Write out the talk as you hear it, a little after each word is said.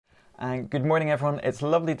and good morning everyone. It's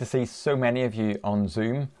lovely to see so many of you on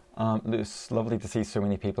Zoom. It's lovely to see so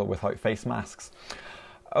many people without face masks.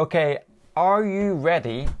 Okay, are you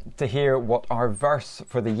ready to hear what our verse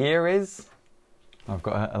for the year is? I've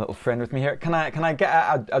got a little friend with me here. Can I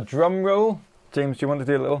get a drum roll? James, do you want to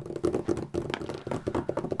do a little?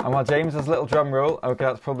 And while James does a little drum roll, okay,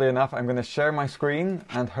 that's probably enough. I'm going to share my screen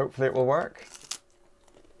and hopefully it will work.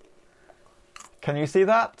 Can you see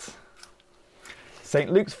that? St.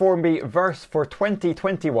 Luke's Formby verse for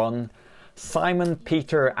 2021. Simon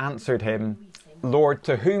Peter answered him, Lord,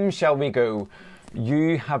 to whom shall we go?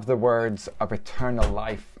 You have the words of eternal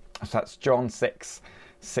life. So that's John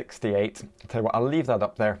 6:68. I'll tell you what, I'll leave that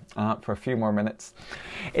up there for a few more minutes.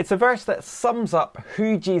 It's a verse that sums up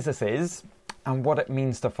who Jesus is and what it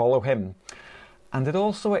means to follow him. And it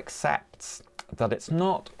also accepts that it's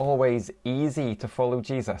not always easy to follow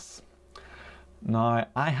Jesus. Now,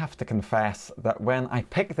 I have to confess that when I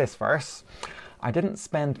picked this verse, I didn't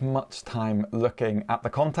spend much time looking at the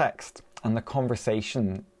context and the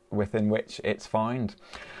conversation within which it's found.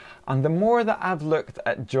 And the more that I've looked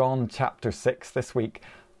at John chapter 6 this week,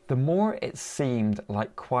 the more it seemed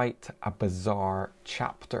like quite a bizarre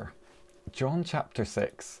chapter. John chapter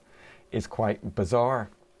 6 is quite bizarre.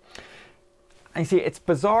 And you see, it's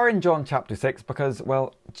bizarre in John chapter 6 because,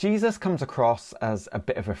 well, Jesus comes across as a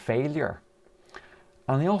bit of a failure.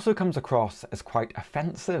 And he also comes across as quite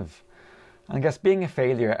offensive. And I guess being a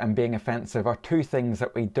failure and being offensive are two things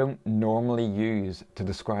that we don't normally use to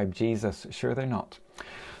describe Jesus. Sure they're not.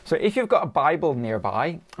 So if you've got a Bible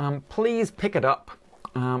nearby, please pick it up.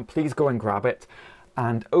 Please go and grab it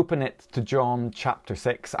and open it to John chapter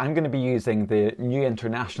 6. I'm going to be using the New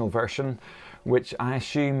International Version, which I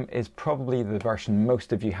assume is probably the version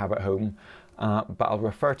most of you have at home. But I'll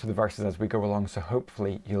refer to the verses as we go along, so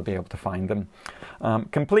hopefully you'll be able to find them.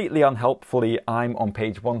 Completely unhelpfully, I'm on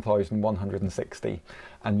page 1160,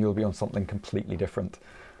 and you'll be on something completely different.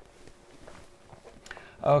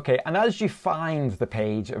 Okay, and as you find the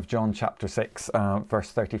page of John chapter 6,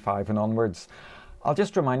 verse 35 and onwards, I'll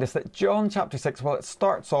just remind us that John chapter 6, well, it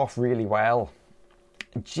starts off really well.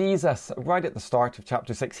 Jesus, right at the start of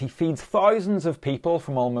chapter 6, he feeds thousands of people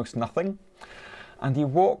from almost nothing. And he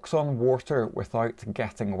walks on water without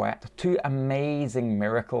getting wet. Two amazing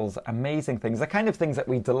miracles, amazing things, the kind of things that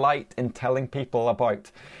we delight in telling people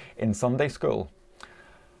about in Sunday school.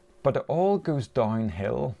 But it all goes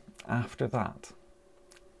downhill after that.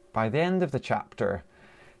 By the end of the chapter,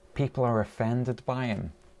 people are offended by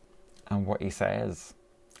him and what he says.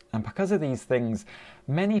 And because of these things,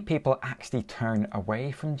 many people actually turn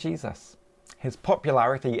away from Jesus. His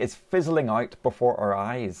popularity is fizzling out before our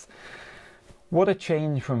eyes. What a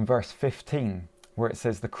change from verse 15, where it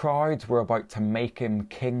says the crowds were about to make him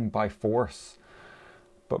king by force.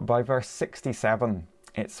 But by verse 67,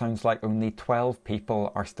 it sounds like only 12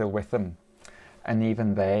 people are still with him, and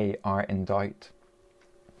even they are in doubt.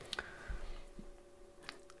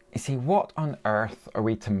 You see, what on earth are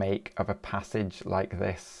we to make of a passage like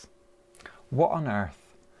this? What on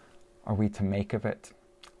earth are we to make of it?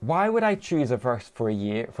 Why would I choose a verse for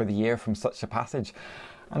the year from such a passage?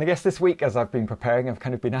 And I guess this week, as I've been preparing, I've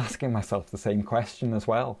kind of been asking myself the same question as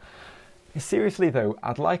well. Seriously though,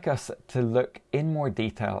 I'd like us to look in more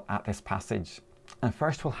detail at this passage. And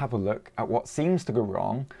first we'll have a look at what seems to go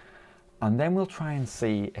wrong, and then we'll try and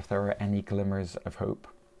see if there are any glimmers of hope.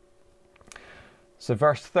 So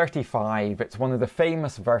verse 35, it's one of the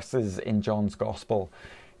famous verses in John's Gospel.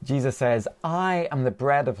 Jesus says, I am the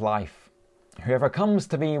bread of life. Whoever comes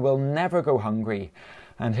to me will never go hungry,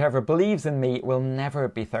 and whoever believes in me will never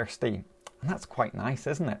be thirsty. And that's quite nice,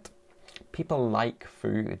 isn't it? People like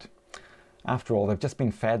food. After all, they've just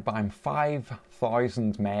been fed by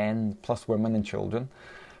 5,000 men, plus women and children.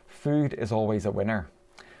 Food is always a winner.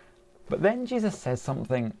 But then Jesus says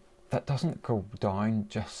something that doesn't go down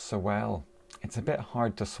just so well. It's a bit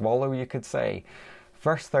hard to swallow, you could say.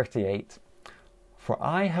 Verse 38, For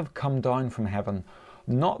I have come down from heaven,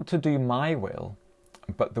 not to do my will,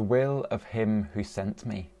 but the will of him who sent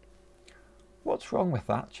me. What's wrong with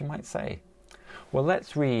that, you might say? Well,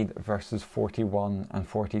 let's read verses 41 and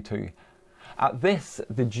 42. At this,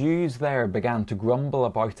 the Jews there began to grumble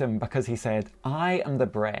about him because he said, I am the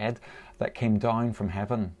bread that came down from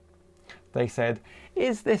heaven. They said,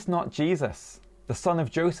 Is this not Jesus, the son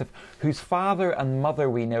of Joseph, whose father and mother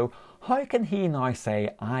we know? How can he now say,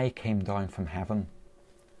 I came down from heaven?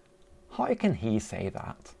 How can he say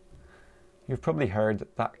that? You've probably heard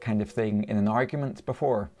that kind of thing in an argument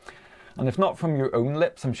before. And if not from your own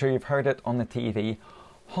lips, I'm sure you've heard it on the TV.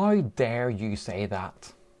 How dare you say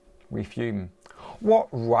that? We fume. What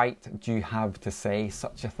right do you have to say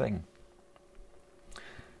such a thing?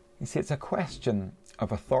 You see, it's a question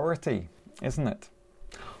of authority, isn't it?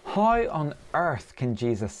 How on earth can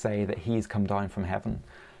Jesus say that he's come down from heaven?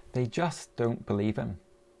 They just don't believe him.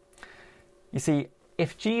 You see,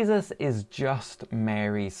 if Jesus is just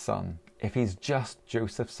Mary's son, if he's just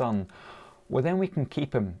Joseph's son, well then we can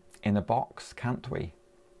keep him in a box, can't we?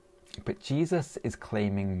 But Jesus is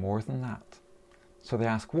claiming more than that. So they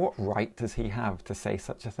ask, what right does he have to say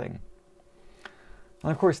such a thing?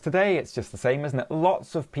 And of course today it's just the same, isn't it?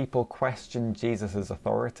 Lots of people question Jesus'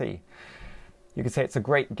 authority. You could say it's a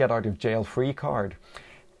great get out of jail free card.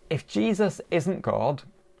 If Jesus isn't God,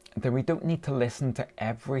 then we don't need to listen to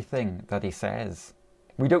everything that he says.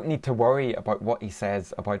 We don't need to worry about what he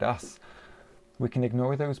says about us. We can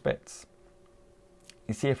ignore those bits.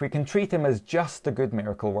 You see, if we can treat him as just a good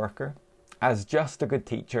miracle worker, as just a good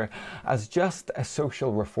teacher, as just a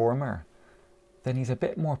social reformer, then he's a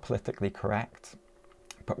bit more politically correct.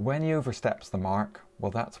 But when he oversteps the mark,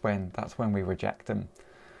 well, that's when we reject him.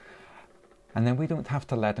 And then we don't have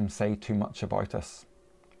to let him say too much about us.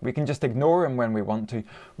 We can just ignore him when we want to.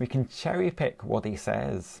 We can cherry pick what he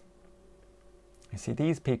says. You see,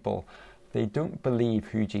 these people, they don't believe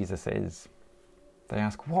who Jesus is. They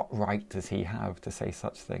ask, what right does he have to say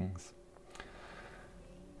such things?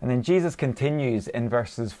 And then Jesus continues in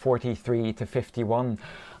verses 43 to 51,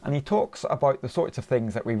 and he talks about the sorts of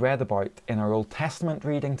things that we read about in our Old Testament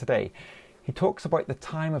reading today. He talks about the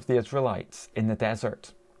time of the Israelites in the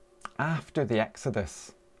desert, after the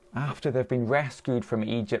Exodus, after they've been rescued from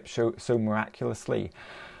Egypt so miraculously.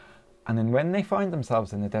 And then when they find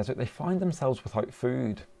themselves in the desert, they find themselves without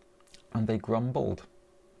food, and they grumbled.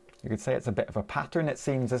 You could say it's a bit of a pattern, it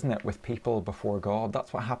seems, isn't it, with people before God?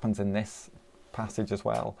 That's what happens in this passage as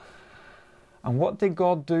well. And what did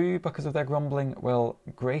God do because of their grumbling? Well,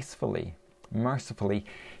 gracefully, mercifully,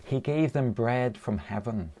 he gave them bread from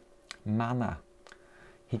heaven, manna.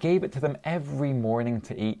 He gave it to them every morning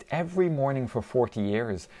to eat, every morning for 40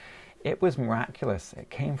 years. It was miraculous. It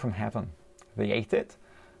came from heaven. They ate it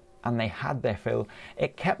and they had their fill.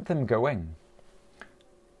 It kept them going.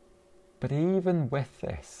 But even with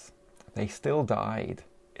this, they still died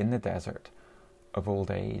in the desert of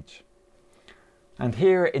old age. And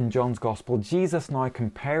here in John's Gospel, Jesus now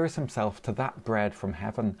compares himself to that bread from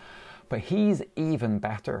heaven, but he's even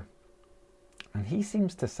better. And he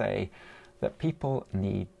seems to say that people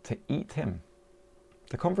need to eat him.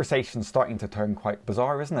 The conversation's starting to turn quite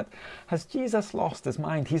bizarre, isn't it? Has Jesus lost his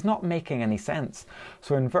mind? He's not making any sense.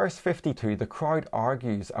 So in verse 52, the crowd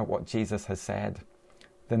argues at what Jesus has said.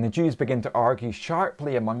 Then the Jews begin to argue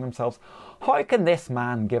sharply among themselves. How can this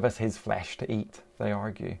man give us his flesh to eat? They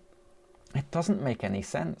argue. It doesn't make any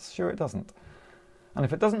sense. Sure, it doesn't. And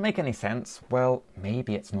if it doesn't make any sense, well,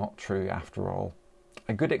 maybe it's not true after all.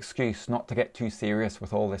 A good excuse not to get too serious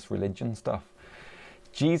with all this religion stuff.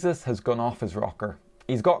 Jesus has gone off his rocker.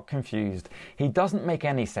 He's got confused. He doesn't make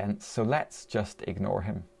any sense, so let's just ignore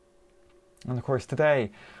him. And of course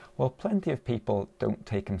today, well, plenty of people don't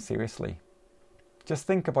take him seriously. Just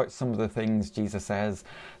think about some of the things Jesus says.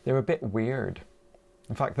 They're a bit weird.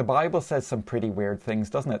 In fact, the Bible says some pretty weird things,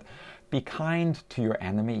 doesn't it? Be kind to your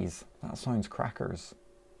enemies. That sounds crackers.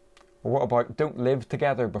 Or what about don't live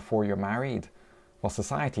together before you're married? Well,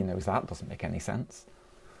 society knows that doesn't make any sense.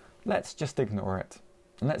 Let's just ignore it.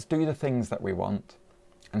 And let's do the things that we want.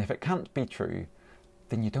 And if it can't be true,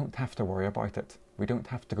 then you don't have to worry about it. We don't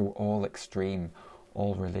have to go all extreme,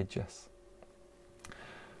 all religious.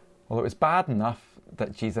 Well, it was bad enough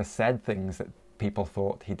that Jesus said things that people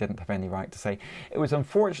thought he didn't have any right to say. It was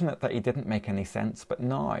unfortunate that he didn't make any sense, but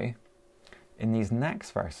now, in these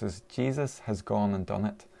next verses, Jesus has gone and done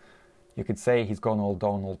it. You could say he's gone all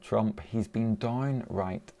Donald Trump. He's been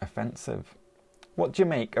downright offensive. What do you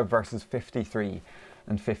make of verses 53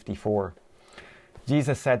 and 54?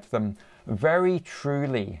 Jesus said to them, "Very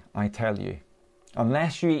truly, I tell you,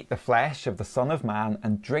 unless you eat the flesh of the Son of Man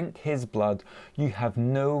and drink his blood, you have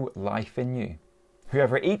no life in you.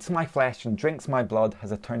 Whoever eats my flesh and drinks my blood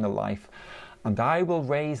has eternal life, and I will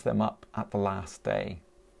raise them up at the last day."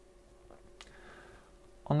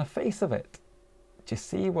 On the face of it, do you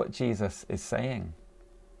see what Jesus is saying?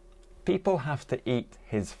 People have to eat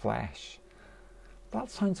his flesh. That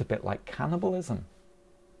sounds a bit like cannibalism.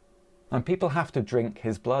 And people have to drink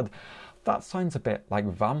his blood. That sounds a bit like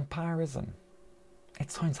vampirism.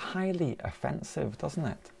 It sounds highly offensive, doesn't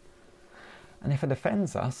it? And if it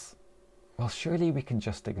offends us, well, surely we can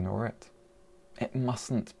just ignore it. It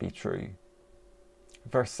mustn't be true.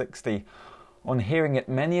 Verse 60, on hearing it,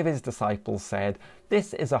 many of his disciples said,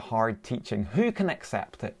 "This is a hard teaching. Who can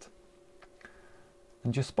accept it?"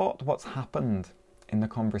 And you spot what's happened in the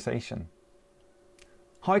conversation.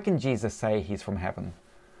 How can Jesus say he's from heaven?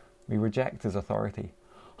 We reject his authority.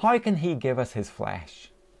 How can he give us his flesh?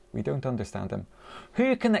 We don't understand him.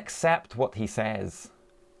 Who can accept what he says?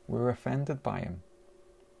 We're offended by him.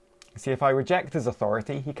 See, if I reject his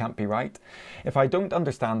authority, he can't be right. If I don't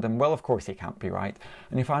understand him, well, of course he can't be right.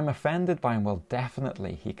 And if I'm offended by him, well,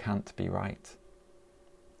 definitely he can't be right.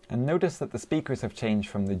 And notice that the speakers have changed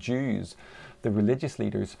from the Jews, the religious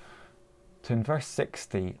leaders, to in verse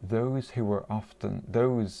 60, those who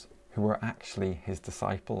were actually his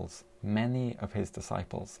disciples, many of his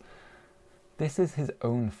disciples. This is his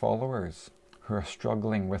own followers who are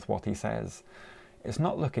struggling with what he says. It's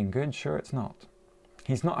not looking good, sure it's not.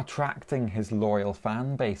 He's not attracting his loyal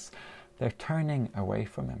fan base. They're turning away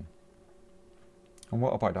from him. And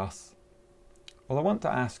what about us? Well, I want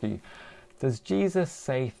to ask you, does Jesus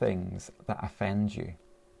say things that offend you?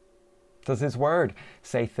 Does his word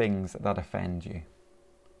say things that offend you?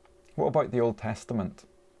 What about the Old Testament?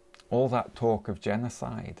 All that talk of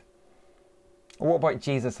genocide. Or what about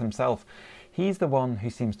Jesus himself? He's the one who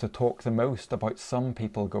seems to talk the most about some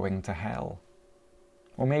people going to hell.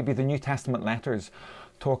 Or maybe the New Testament letters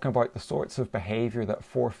talking about the sorts of behaviour that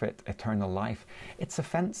forfeit eternal life. It's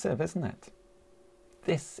offensive, isn't it?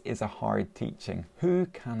 This is a hard teaching. Who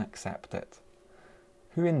can accept it?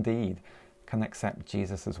 Who indeed can accept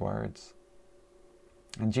Jesus' words?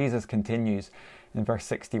 And Jesus continues in verse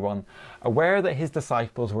 61, aware that his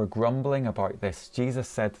disciples were grumbling about this, Jesus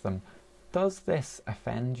said to them, does this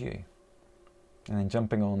offend you? And then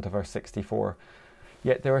jumping on to verse 64,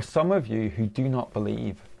 yet there are some of you who do not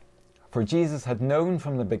believe. For Jesus had known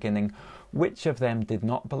from the beginning which of them did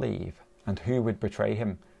not believe and who would betray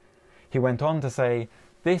him. He went on to say,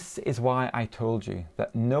 this is why I told you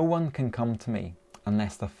that no one can come to me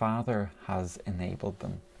unless the Father has enabled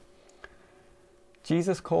them.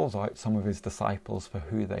 Jesus calls out some of his disciples for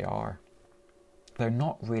who they are. They're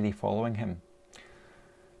not really following him.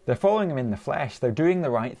 They're following him in the flesh. They're doing the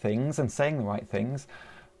right things and saying the right things,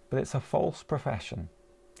 but it's a false profession.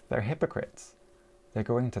 They're hypocrites. They're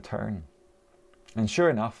going to turn. And sure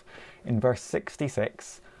enough, in verse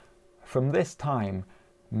 66, from this time,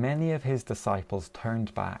 many of his disciples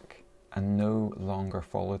turned back and no longer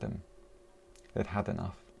followed him. They'd had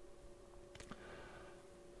enough.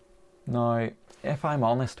 Now, if I'm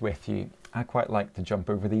honest with you, I quite like to jump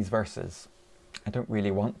over these verses. I don't really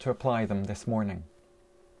want to apply them this morning.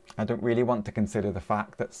 I don't really want to consider the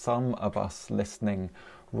fact that some of us listening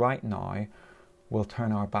right now will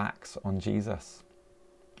turn our backs on Jesus.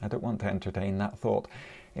 I don't want to entertain that thought.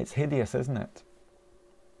 It's hideous, isn't it?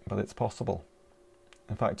 But it's possible.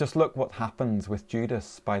 In fact, just look what happens with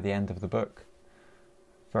Judas by the end of the book.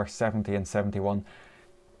 Verse 70 and 71.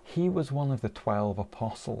 He was one of the 12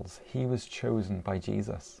 apostles. He was chosen by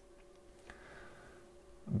Jesus.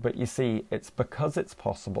 But you see, it's because it's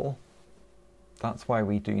possible. That's why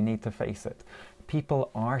we do need to face it. People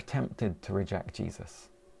are tempted to reject Jesus.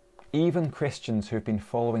 Even Christians who've been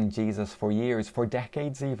following Jesus for years, for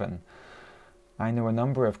decades even. I know a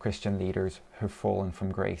number of Christian leaders who've fallen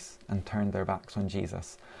from grace and turned their backs on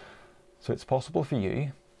Jesus. So it's possible for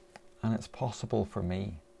you, and it's possible for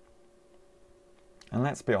me. And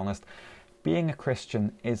let's be honest, being a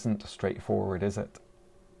Christian isn't straightforward, is it?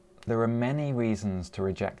 There are many reasons to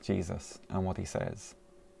reject Jesus and what he says.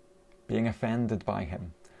 Being offended by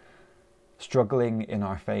him, struggling in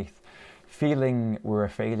our faith, feeling we're a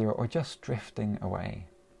failure, or just drifting away.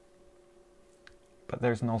 But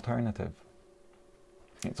there's an alternative.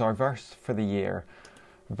 It's our verse for the year,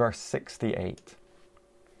 verse 68.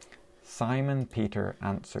 Simon Peter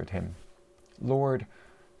answered him, Lord,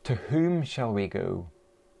 to whom shall we go?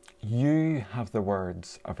 You have the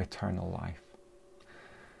words of eternal life.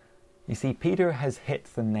 You see, Peter has hit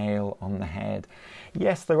the nail on the head.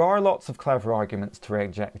 Yes, there are lots of clever arguments to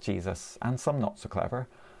reject Jesus, and some not so clever.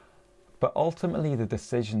 But ultimately the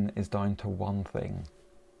decision is down to one thing.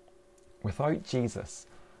 Without Jesus,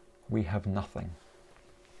 we have nothing.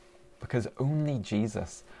 Because only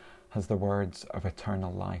Jesus has the words of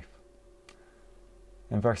eternal life.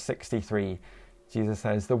 In verse 63, Jesus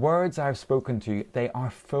says, the words I have spoken to you, they are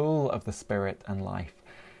full of the Spirit and life.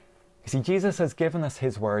 You see, Jesus has given us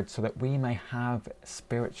his word so that we may have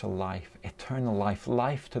spiritual life, eternal life,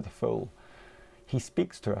 life to the full. He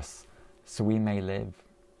speaks to us so we may live,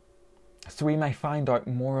 so we may find out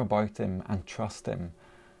more about him and trust him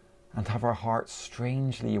and have our hearts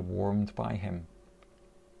strangely warmed by him.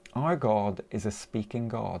 Our God is a speaking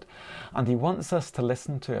God, and he wants us to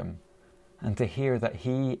listen to him and to hear that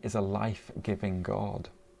he is a life-giving God.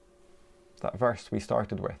 That verse we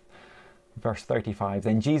started with. Verse 35,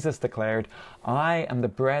 then Jesus declared, I am the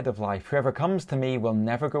bread of life. Whoever comes to me will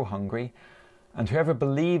never go hungry, and whoever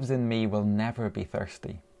believes in me will never be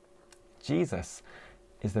thirsty. Jesus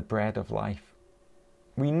is the bread of life.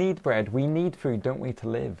 We need bread, we need food, don't we, to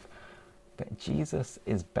live? But Jesus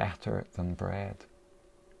is better than bread.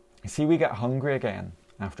 You see, we get hungry again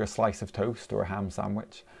after a slice of toast or a ham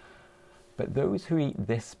sandwich. But those who eat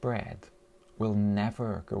this bread will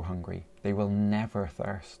never go hungry. They will never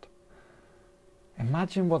thirst.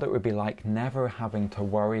 Imagine what it would be like never having to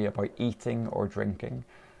worry about eating or drinking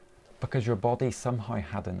because your body somehow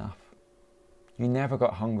had enough. You never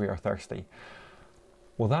got hungry or thirsty.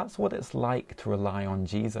 Well, that's what it's like to rely on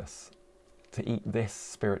Jesus, to eat this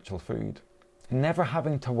spiritual food. Never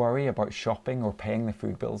having to worry about shopping or paying the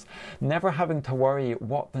food bills. Never having to worry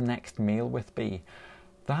what the next meal would be.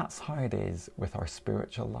 That's how it is with our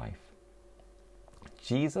spiritual life.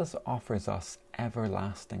 Jesus offers us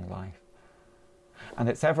everlasting life. And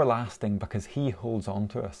it's everlasting because he holds on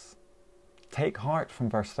to us. Take heart from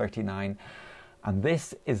verse 39. And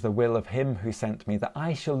this is the will of him who sent me, that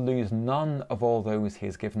I shall lose none of all those he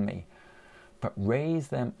has given me, but raise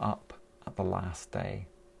them up at the last day.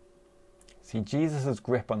 See, Jesus'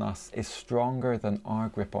 grip on us is stronger than our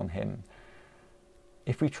grip on him.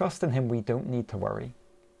 If we trust in him, we don't need to worry.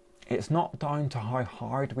 It's not down to how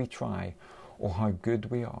hard we try or how good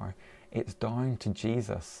we are. It's down to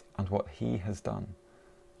Jesus and what he has done.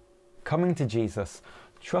 Coming to Jesus,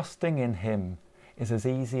 trusting in him, is as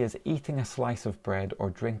easy as eating a slice of bread or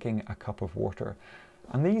drinking a cup of water.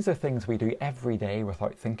 And these are things we do every day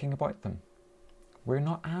without thinking about them. We're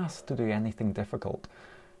not asked to do anything difficult.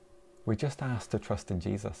 We're just asked to trust in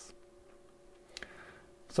Jesus.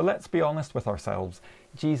 So let's be honest with ourselves.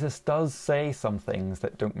 Jesus does say some things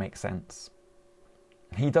that don't make sense.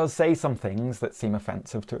 He does say some things that seem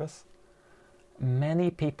offensive to us. Many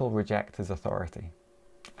people reject his authority,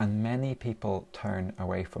 and many people turn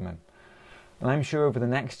away from him. And I'm sure over the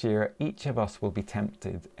next year, each of us will be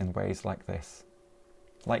tempted in ways like this.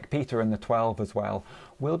 Like Peter and the 12 as well,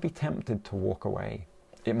 we'll be tempted to walk away.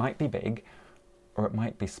 It might be big, or it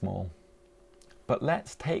might be small. But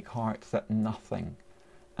let's take heart that nothing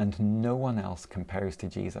and no one else compares to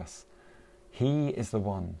Jesus. He is the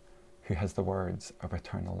one who has the words of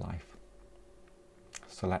eternal life.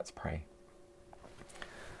 So let's pray.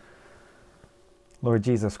 Lord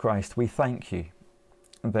Jesus Christ, we thank you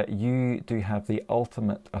that you do have the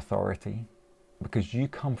ultimate authority because you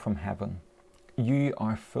come from heaven. You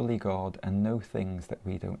are fully God and know things that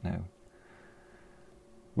we don't know.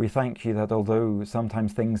 We thank you that although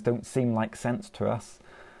sometimes things don't seem like sense to us,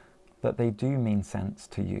 that they do mean sense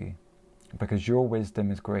to you because your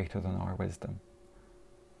wisdom is greater than our wisdom.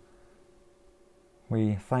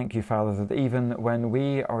 We thank you, Father, that even when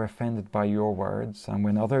we are offended by your words and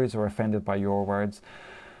when others are offended by your words,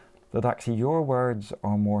 that actually your words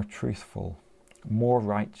are more truthful, more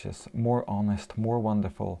righteous, more honest, more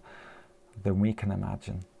wonderful than we can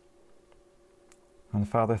imagine. And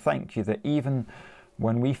Father, thank you that even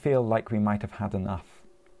when we feel like we might have had enough,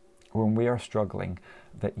 when we are struggling,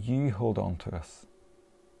 that you hold on to us.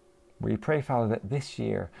 We pray, Father, that this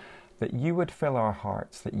year, that you would fill our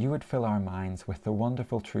hearts, that you would fill our minds with the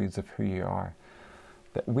wonderful truths of who you are,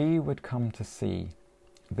 that we would come to see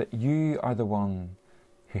that you are the one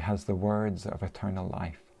who has the words of eternal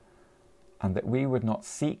life, and that we would not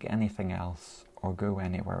seek anything else or go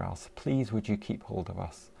anywhere else. Please would you keep hold of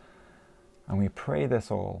us. And we pray this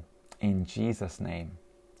all in Jesus' name.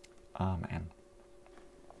 Amen.